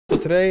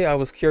today I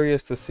was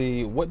curious to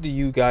see, what do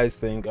you guys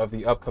think of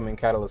the upcoming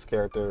Catalyst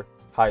character,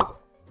 Heizou?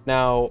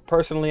 Now,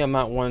 personally, I'm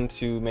not one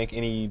to make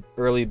any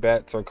early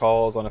bets or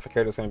calls on if a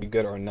character is going to be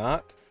good or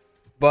not,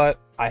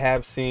 but I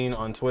have seen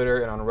on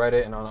Twitter and on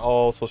Reddit and on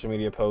all social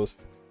media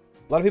posts,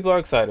 a lot of people are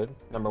excited,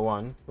 number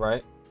one,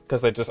 right?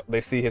 Because they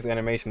see his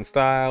animation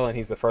style, and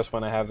he's the first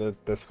one to have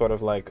this sort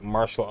of like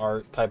martial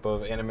art type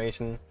of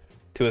animation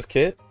to his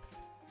kit.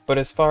 But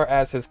as far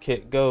as his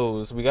kit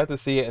goes, we got to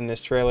see it in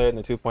this trailer in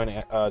the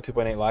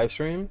 2.8 live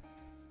stream,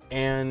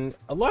 and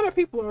a lot of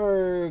people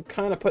are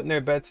kind of putting their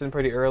bets in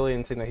pretty early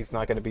and saying that he's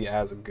not going to be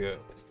as good.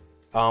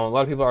 A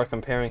lot of people are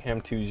comparing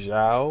him to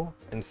Zhao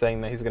and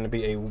saying that he's going to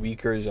be a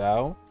weaker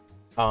Zhao,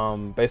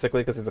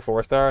 basically because he's the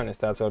 4-star and his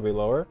stats will be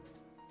lower.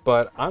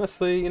 But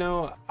honestly, you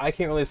know, I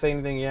can't really say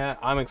anything yet.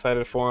 I'm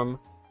excited for him,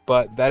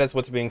 but that is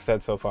what's being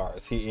said so far,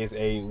 is he is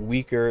a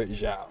weaker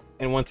Zhao.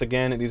 And once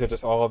again, these are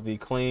just all of the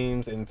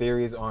claims and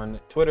theories on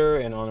Twitter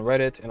and on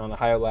Reddit and on the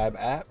Heizou Lab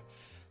app.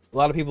 A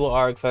lot of people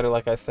are excited,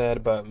 like I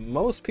said, but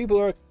most people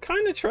are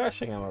kind of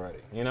trashing him already,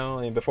 you know,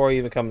 I mean, before he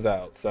even comes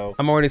out. So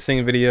I'm already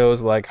seeing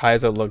videos like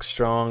Heizou looks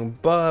strong,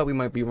 but we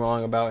might be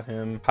wrong about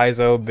him.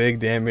 Heizou, big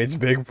damage,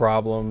 big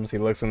problems. He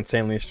looks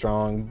insanely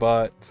strong,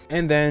 but...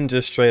 And then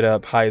just straight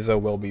up,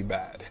 Heizou will be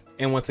bad.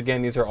 And once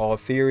again, these are all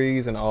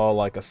theories and all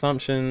like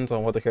assumptions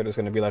on what the character is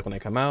going to be like when they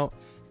come out.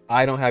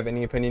 I don't have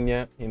any opinion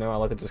yet, you know, I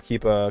like to just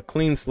keep a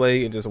clean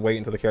slate and just wait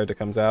until the character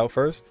comes out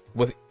first.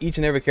 With each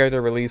and every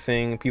character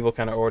releasing, people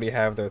kind of already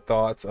have their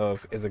thoughts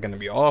of, is it going to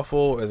be awful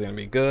or is it going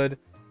to be good?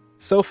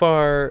 So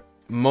far,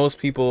 most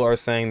people are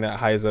saying that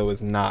Heizou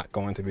is not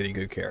going to be a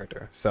good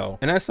character. So,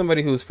 and as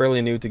somebody who's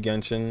fairly new to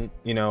Genshin,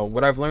 you know,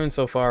 what I've learned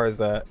so far is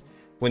that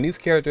when these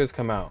characters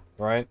come out,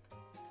 right,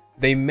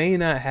 they may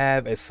not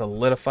have a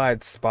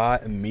solidified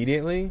spot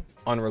immediately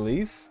on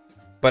release,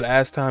 but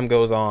as time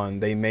goes on,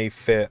 they may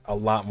fit a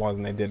lot more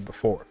than they did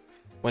before.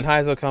 When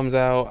Heizou comes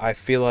out, I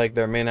feel like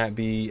there may not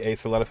be a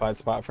solidified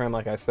spot for him,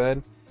 like I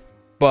said,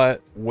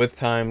 but with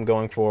time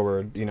going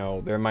forward, you know,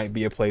 there might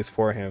be a place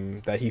for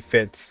him that he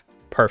fits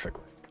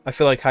perfectly. I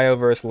feel like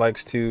Heizouverse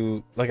likes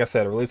to, like I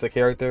said, release a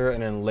character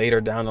and then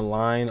later down the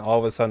line, all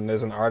of a sudden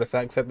there's an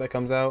artifact set that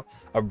comes out,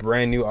 a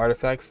brand new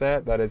artifact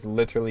set that is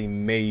literally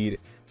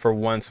made for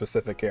one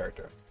specific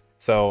character.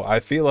 So I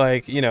feel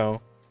like, you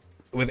know,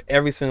 with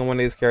every single one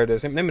of these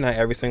characters, maybe not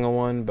every single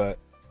one, but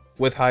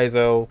with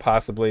Heizou,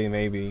 possibly,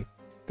 maybe,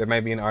 there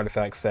might be an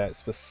artifact set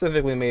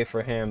specifically made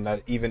for him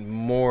that even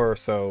more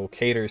so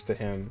caters to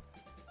him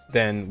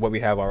than what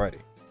we have already.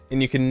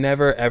 And you can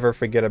never ever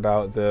forget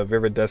about the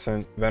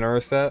Viridescent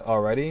Venerer set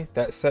already.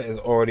 That set is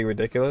already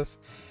ridiculous.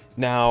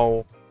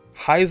 Now,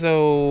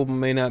 Heizou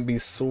may not be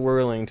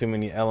swirling too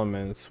many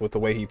elements with the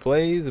way he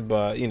plays,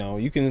 but, you know,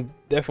 you can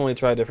definitely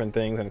try different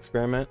things and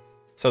experiment.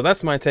 So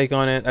that's my take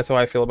on it. That's how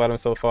I feel about him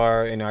so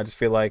far. You know, I just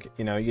feel like,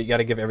 you know, you got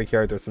to give every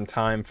character some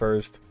time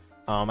first.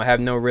 I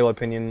have no real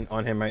opinion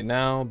on him right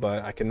now,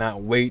 but I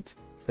cannot wait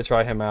to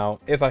try him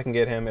out if I can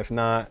get him. If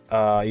not,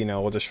 you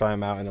know, we'll just try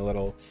him out in a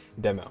little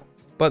demo.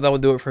 But that will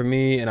do it for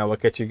me, and I will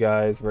catch you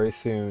guys very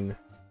soon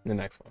in the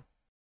next one.